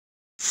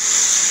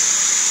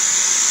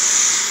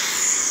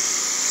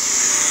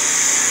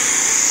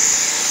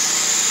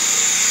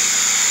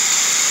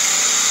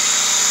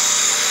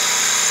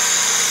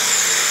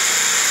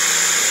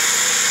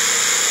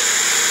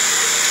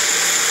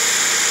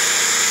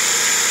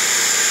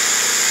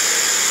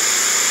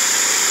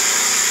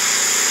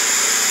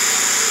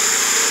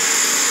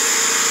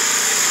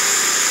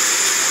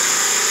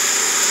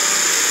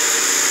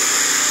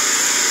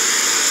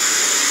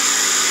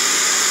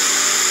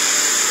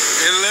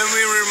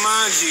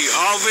remind you,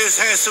 all this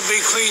has to be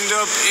cleaned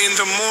up in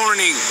the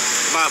morning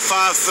by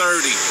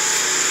 5:30.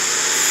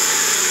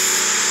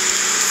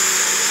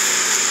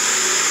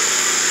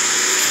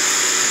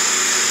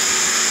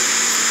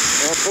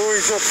 My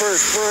boys up there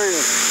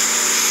spraying.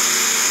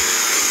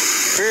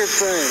 Pit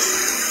thing.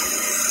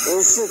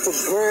 Those shit's a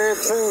bad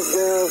thing,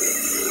 guys.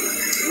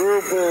 Real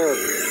bad.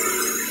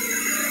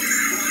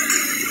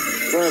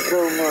 Trying to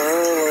cover my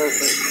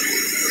eyelashes.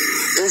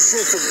 This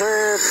shit's a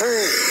bad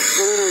thing.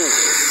 Look at this.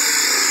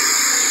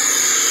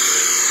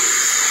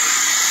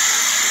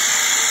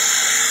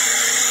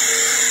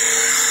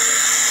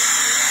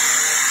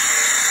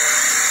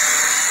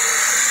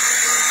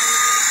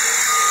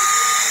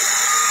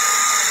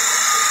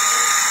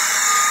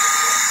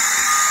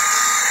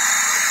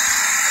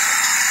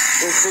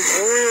 It's an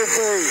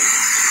oil-based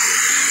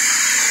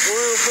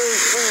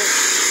paint.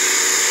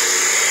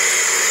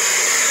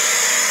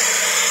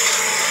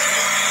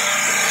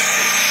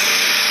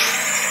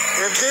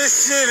 And this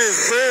shit is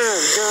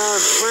bad,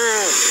 guys,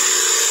 bad.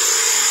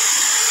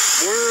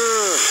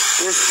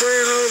 We're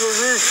spraying all the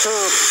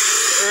rooftops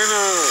and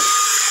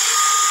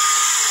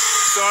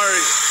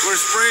Sorry, we're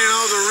spraying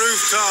all the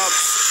rooftops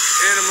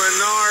in a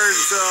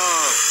Menards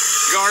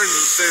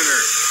garden center.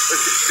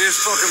 This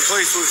fucking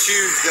place was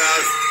huge,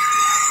 guys.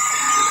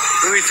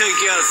 Let me take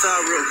you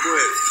outside real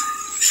quick.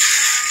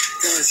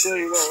 I'm gonna show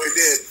you what we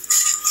did.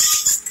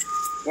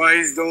 While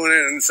he's doing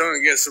it and so I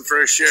can get some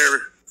fresh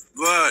air.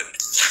 But,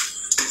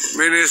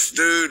 man, this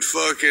dude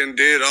fucking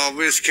did all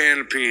this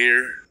canopy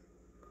here,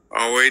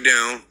 all the way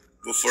down,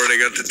 before they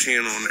got the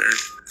tin on there.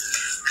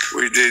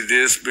 We did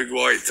this big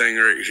white thing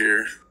right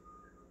here,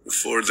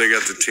 before they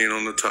got the tin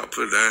on the top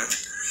of that.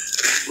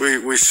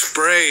 We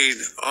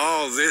sprayed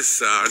all this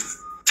side.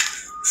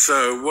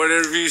 So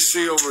whatever you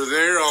see over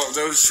there, all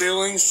those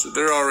ceilings,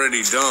 they're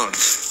already done.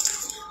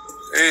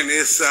 And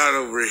this side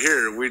over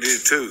here, we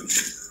did too.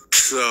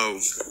 So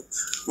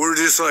we're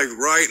just like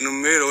right in the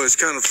middle. It's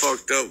kind of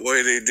fucked up the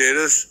way they did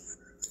us,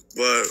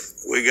 but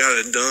we got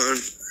it done.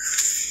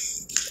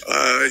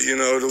 You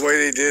know, the way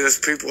they did us,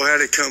 people had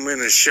to come in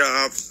and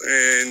shop,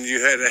 and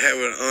you had to have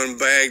it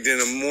unbagged in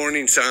the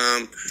morning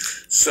time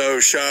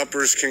so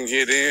shoppers can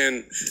get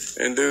in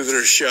and do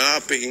their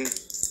shopping.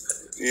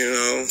 You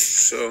know,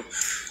 so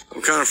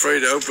I'm kind of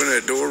afraid to open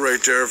that door right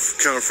there. I'm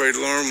kind of afraid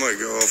the alarm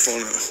might go off on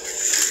it.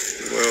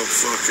 Well,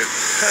 fuck it.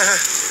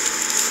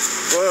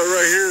 But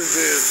right here's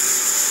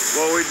this.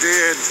 What we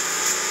did,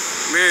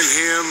 me and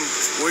him,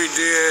 we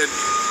did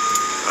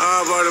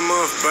about a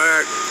month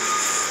back.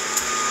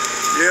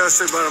 Yeah, I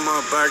say about a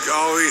month back.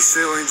 All these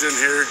ceilings in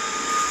here.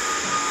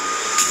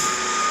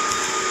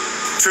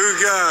 Two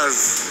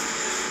guys.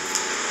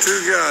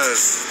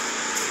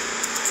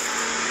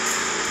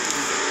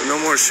 And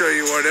I'm going to show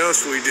you what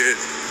else we did.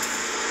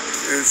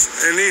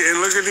 And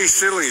look at these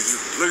ceilings.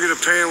 Look at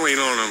the paneling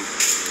on them.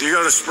 You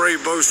got to spray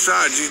both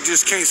sides. You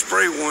just can't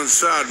spray one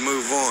side and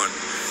move on.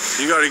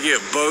 You got to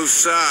get both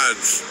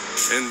sides,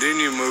 and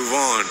then you move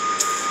on.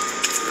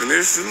 And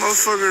this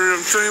motherfucker,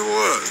 I'm telling you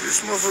what,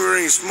 this motherfucker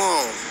ain't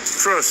small.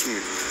 Trust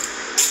me.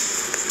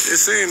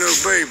 This ain't no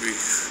baby.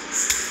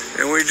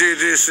 And we did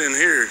this in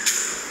here.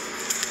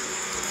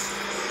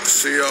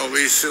 See all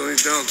these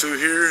ceilings down through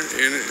here,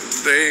 and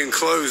they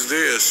enclosed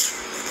this.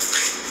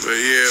 But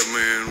yeah,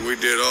 man, we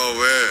did all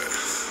that,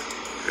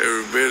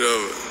 every bit of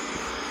it,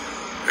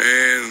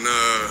 and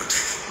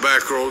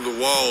back rolled the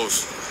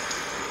walls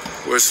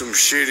with some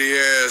shitty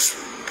ass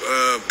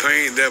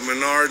paint that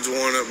Menards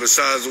wanted.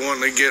 Besides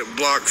wanting to get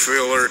block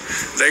filler,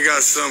 they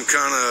got some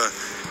kind of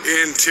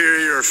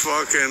interior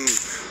fucking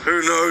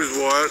who knows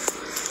what,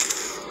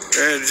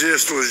 and it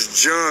just was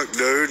junk,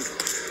 dude.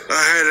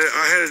 I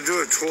had to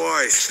do it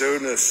twice,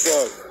 dude, and it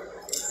sucked.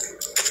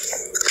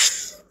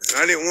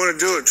 I didn't want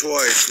to do it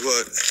twice,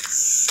 but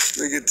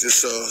let me get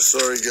this off.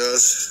 Sorry,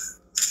 guys.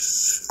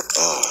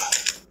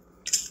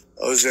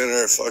 I was in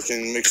there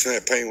fucking mixing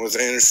that paint with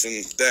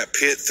Anderson. That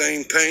pit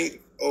thing paint.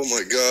 Oh,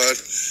 my God.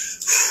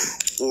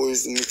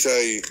 Boys, let me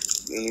tell you,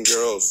 and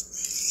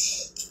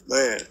girls.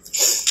 Man,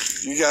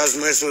 you guys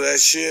mess with that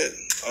shit?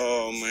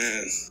 Oh,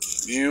 man.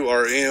 You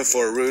are in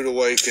for a rude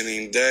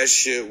awakening. That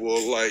shit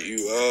will light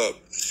you up.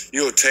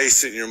 You'll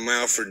taste it in your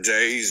mouth for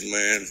days,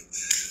 man.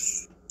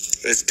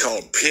 It's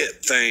called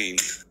Pit Thing,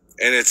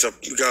 and it's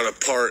got a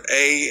part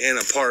A and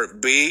a part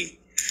B,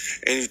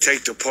 and you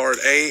take the part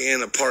A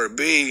and a part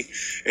B,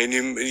 and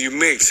you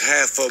mix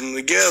half of them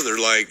together.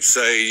 Like,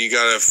 say you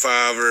got a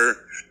 $5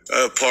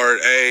 of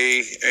part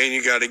A, and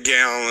you got a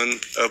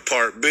gallon of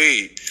part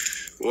B.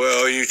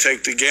 Well, you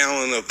take the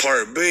gallon of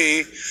part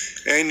B,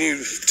 and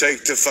you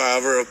take the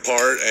 $5 of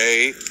part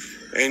A,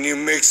 and you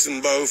mix them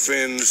both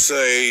in,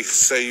 say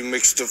you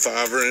mix the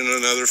 $5 in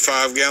another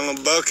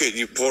 5-gallon bucket.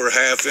 You pour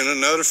half in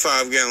another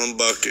 5-gallon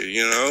bucket,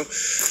 you know.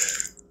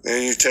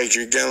 And you take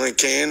your gallon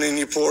can and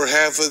you pour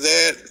half of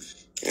that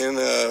in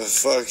a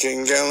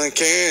fucking gallon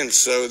can.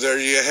 So there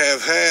you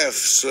have half.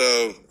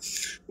 So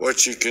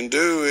what you can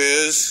do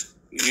is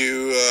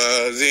you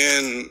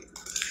then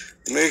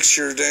mix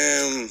your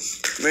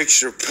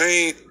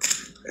paint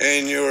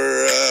and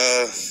your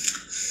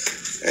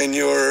and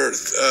your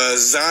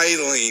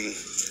xylene.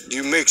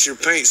 You mix your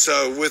paint.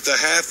 So with a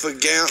half a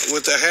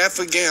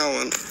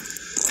gallon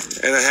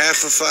and a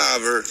half a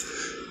fiver,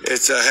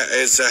 it's a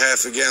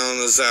half a gallon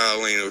of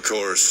xylene, of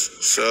course.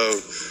 So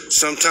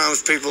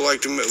sometimes people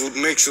like to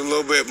mix a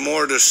little bit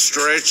more to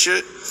stretch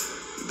it,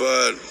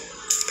 but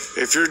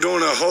if you're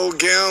doing a whole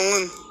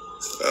gallon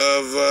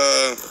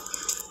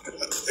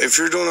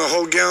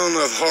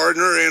of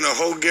hardener and a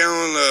whole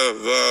gallon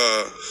of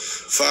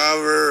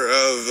fiver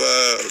of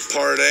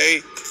Part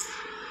A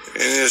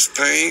in this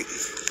paint,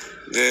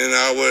 then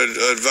I would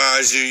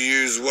advise you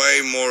use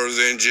way more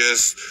than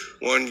just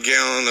 1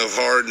 gallon of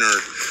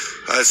hardener.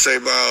 I'd say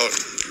about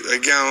a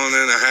gallon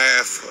and a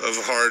half of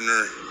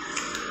hardener,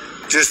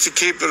 just to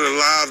keep it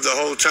alive the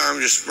whole time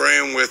you're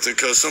spraying with it,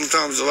 because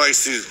sometimes it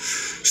likes to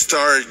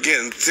start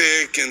getting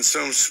thick, and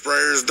some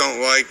sprayers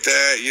don't like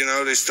that. You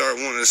know, they start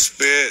wanting to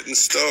spit and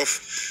stuff.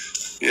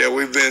 Yeah,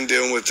 we've been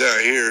dealing with that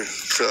here.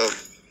 So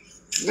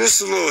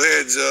just a little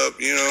heads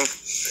up, you know.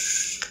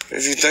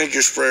 If you think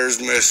your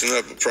sprayer's messing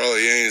up, it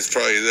probably ain't. It's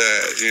probably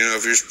that, you know,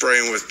 if you're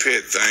spraying with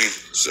pit thing.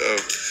 So,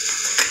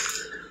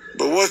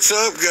 but what's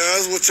up,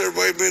 guys? What's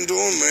everybody been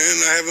doing, man?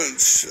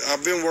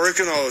 I've been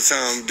working all the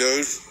time,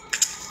 dude.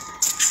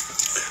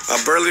 I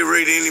barely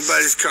read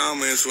anybody's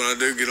comments when I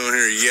do get on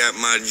here and yap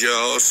my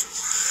jaws,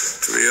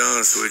 to be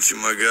honest with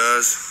you, my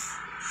guys.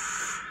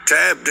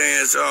 Tap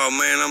dance, oh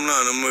man, I'm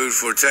not in the mood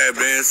for tap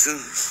dancing.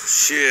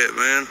 Shit,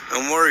 man,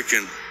 I'm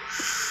working,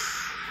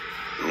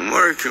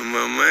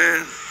 my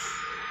man.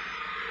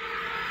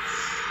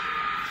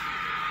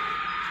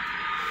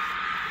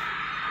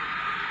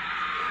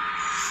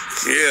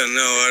 Yeah,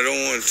 no, I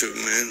don't want to,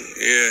 man.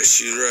 Yeah,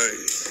 she's right.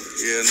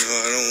 Yeah, no,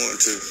 I don't want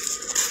to.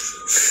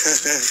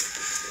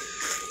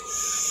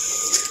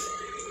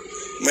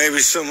 Maybe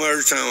some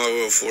other time I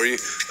will for you.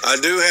 I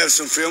do have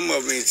some film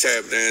of me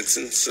tap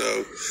dancing,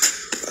 so,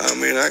 I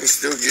mean, I can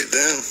still get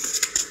down.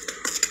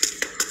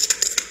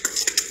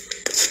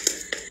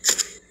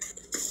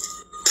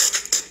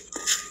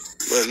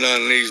 But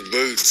not in these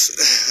boots.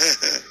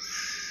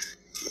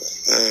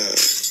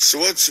 So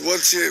what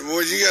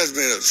you guys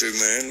been up to,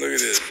 man? Look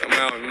at this. I'm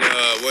out in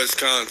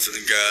Wisconsin,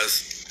 guys.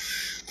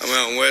 I'm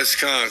out in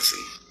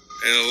Wisconsin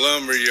in a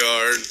lumber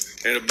yard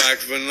in the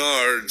back of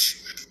Menards,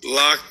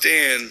 locked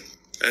in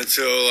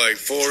until like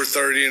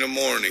 4:30 in the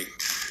morning.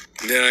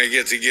 And then I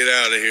get to get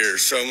out of here.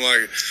 So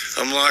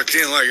I'm locked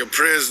in like a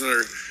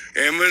prisoner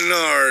in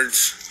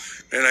Menards,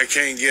 and I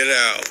can't get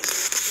out.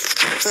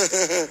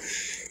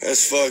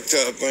 That's fucked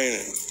up,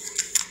 ain't it?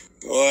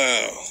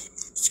 Wow.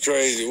 It's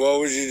crazy. What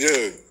would you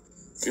do?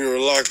 You were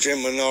locked in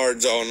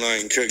Menards all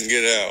night and couldn't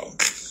get out.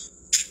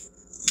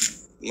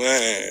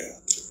 Man,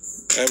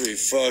 that'd be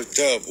fucked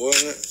up,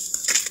 wouldn't it?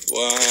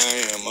 Well,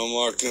 I am. I'm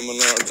locked in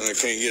Menards and I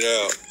can't get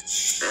out.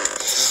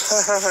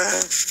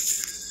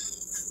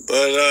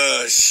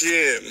 But,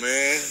 shit,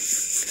 man.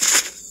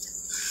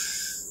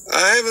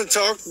 I haven't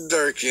talked to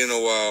Derkie in a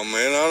while,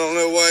 man. I don't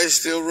know why he's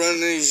still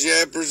running these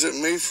yappers at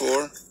me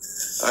for.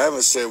 I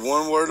haven't said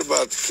one word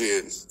about the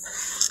kid.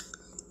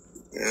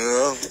 You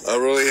know, I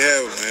really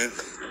haven't, man.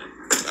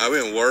 I've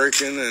been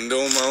working and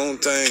doing my own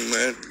thing,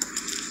 man.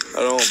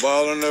 I don't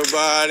bother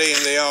nobody,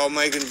 and they all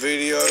making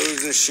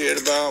videos and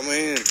shit about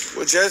me,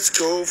 which that's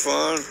cool,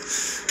 fun.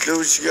 Do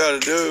what you gotta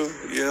do,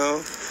 you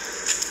know.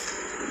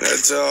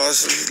 That's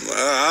awesome.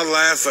 I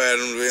laugh at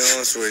them, to be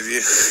honest with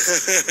you.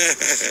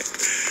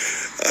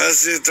 I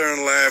sit there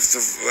and laugh. I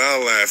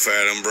laugh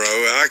at them, bro.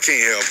 I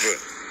can't help it.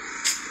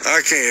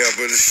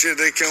 The shit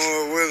they come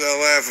up with, I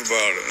laugh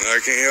about it. I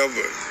can't help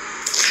it.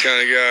 That's the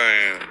kind of guy I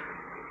am.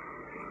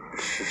 I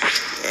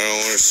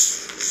don't want to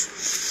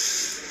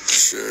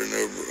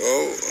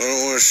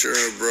share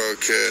no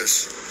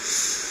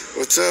broadcast.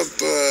 What's up,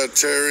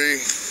 Terry?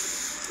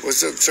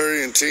 What's up,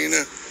 Terry and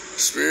Tina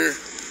Spear?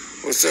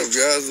 What's up,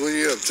 guys? What are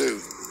you up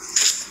to?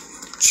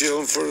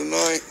 Chilling for the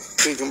night?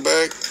 Kicking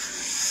back?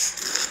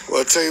 Well,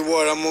 I'll tell you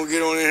what, I'm going to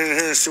get on in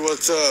here and see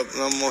what's up,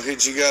 and I'm going to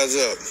hit you guys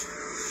up.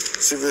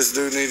 See if this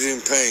dude needs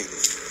any paint.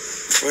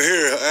 Well,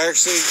 here,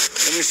 actually,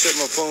 let me set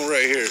my phone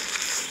right here.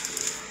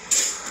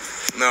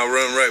 Now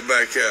run right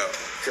back out,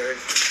 okay?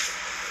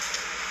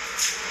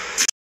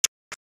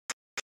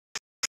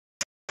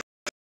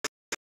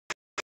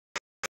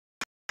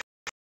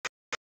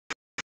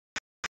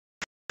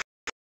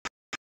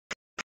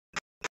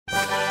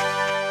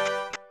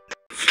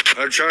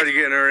 I tried to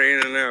get her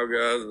in and out,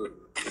 guys, but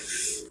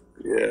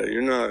yeah,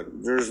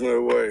 there's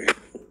no way.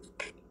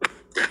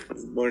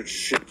 There's a bunch of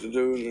shit to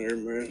do in there,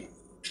 man.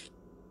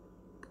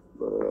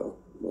 But,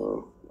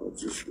 no, I'm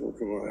just gonna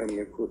come out and have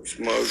a quick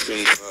smoke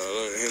and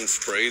let him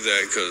spray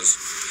that, because,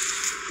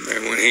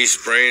 man, when he's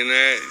spraying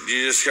that,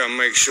 you just gotta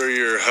make sure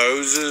your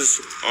hoses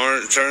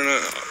aren't turning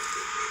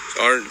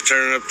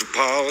up to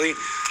poly,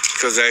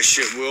 because that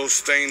shit will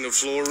stain the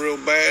floor real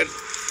bad.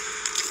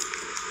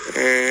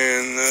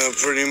 And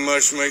pretty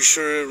much make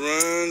sure it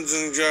runs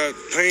and got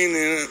paint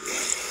in it.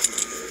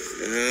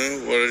 You know,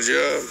 what a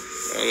job.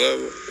 I love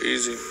it.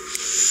 Easy. I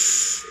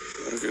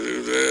could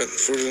do that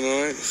for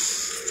tonight.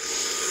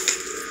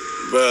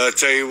 But I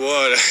tell you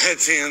what, at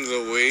the end of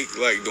the week,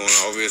 like doing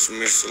all this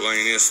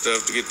miscellaneous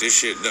stuff to get this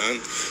shit done,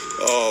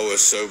 oh, it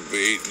was so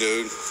beat,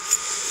 dude.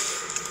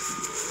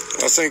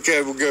 I think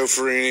that would go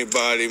for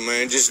anybody,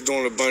 man. Just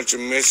doing a bunch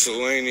of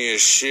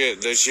miscellaneous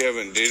shit that you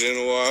haven't did in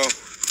a while.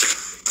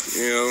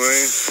 You know what I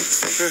mean?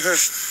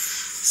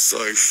 It's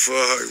like,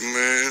 fuck,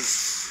 man.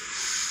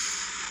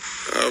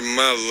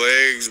 My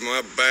legs,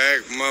 my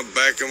back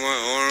of my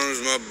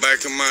arms, my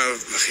back of my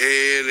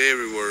head,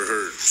 everywhere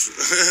hurts.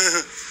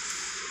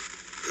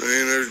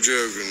 Ain't no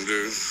joking,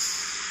 dude.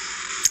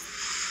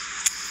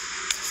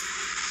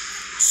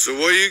 So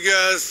what do you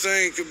guys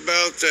think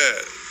about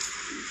that?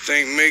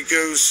 Think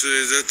Migos,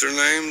 is that their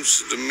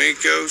names? The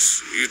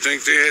Migos? You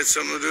think they had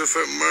something to do with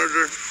that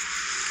murder?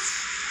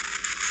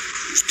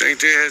 You think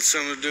they had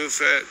something to do with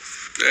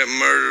that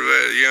murder of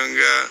that young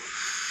guy?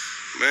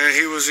 Man,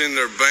 he was in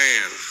their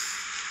band.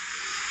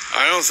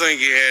 I don't think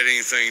he had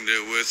anything to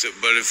do with it,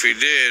 but if he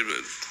did,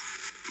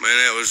 man,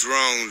 that was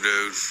wrong,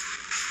 dude,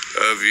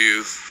 of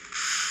you.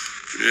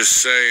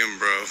 Just saying,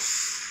 bro.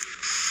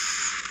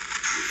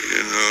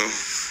 You know.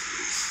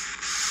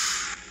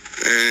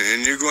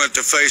 And you're going to have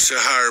to face a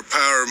higher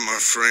power, my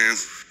friend.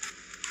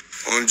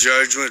 On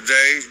Judgment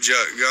Day,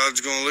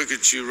 God's going to look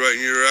at you right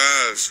in your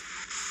eyes.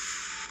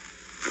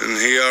 And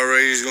he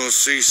already is going to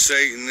see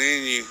Satan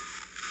in you.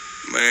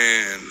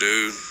 Man,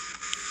 dude.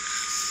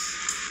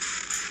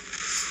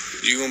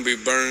 You're going to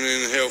be burning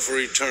in hell for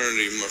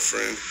eternity, my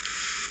friend.